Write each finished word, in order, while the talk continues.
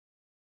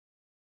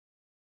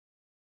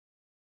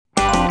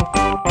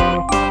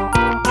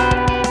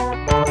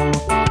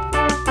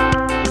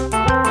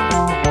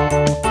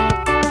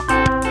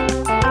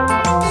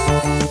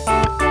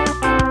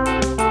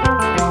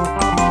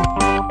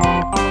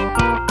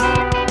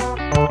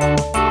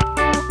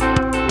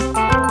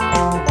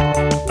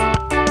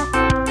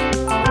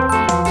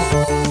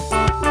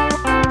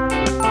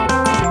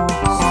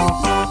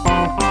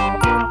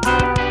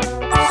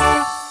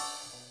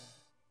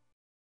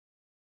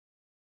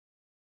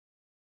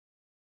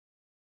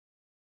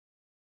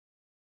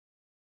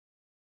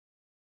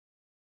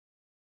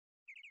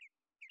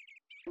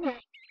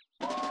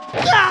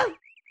Ah!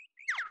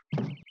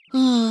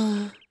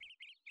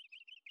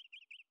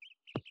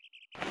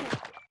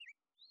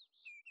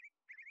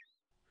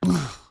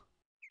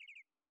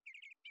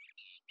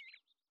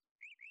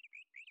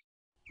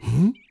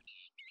 Hmm?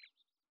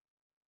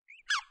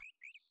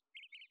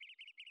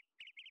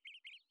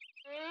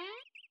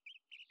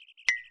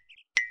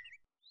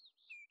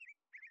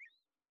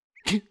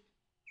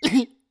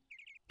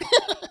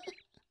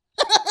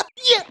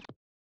 Yeah!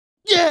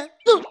 Yeah!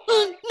 No!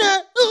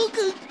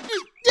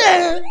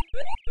 Yeah!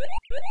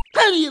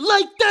 How do you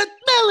like that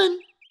melon?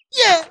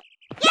 Yeah!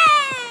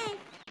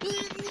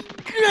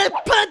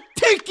 Grandpa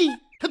Turkey!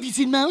 Have you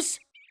seen Mouse?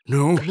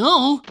 No.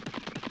 No?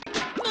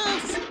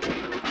 Mouse!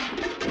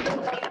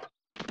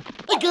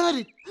 I got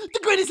it! The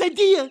greatest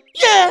idea!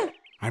 Yeah!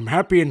 I'm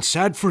happy and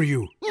sad for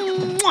you.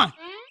 Mwah!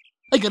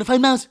 I gotta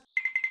find Mouse.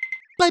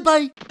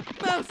 Bye-bye.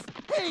 Mouse!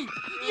 Hey!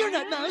 You're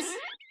not Mouse!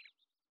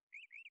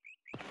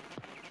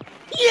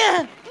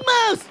 Yeah!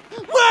 Mouse!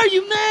 Where are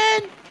you,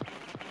 man?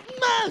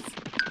 Mouse!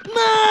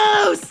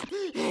 Mouse!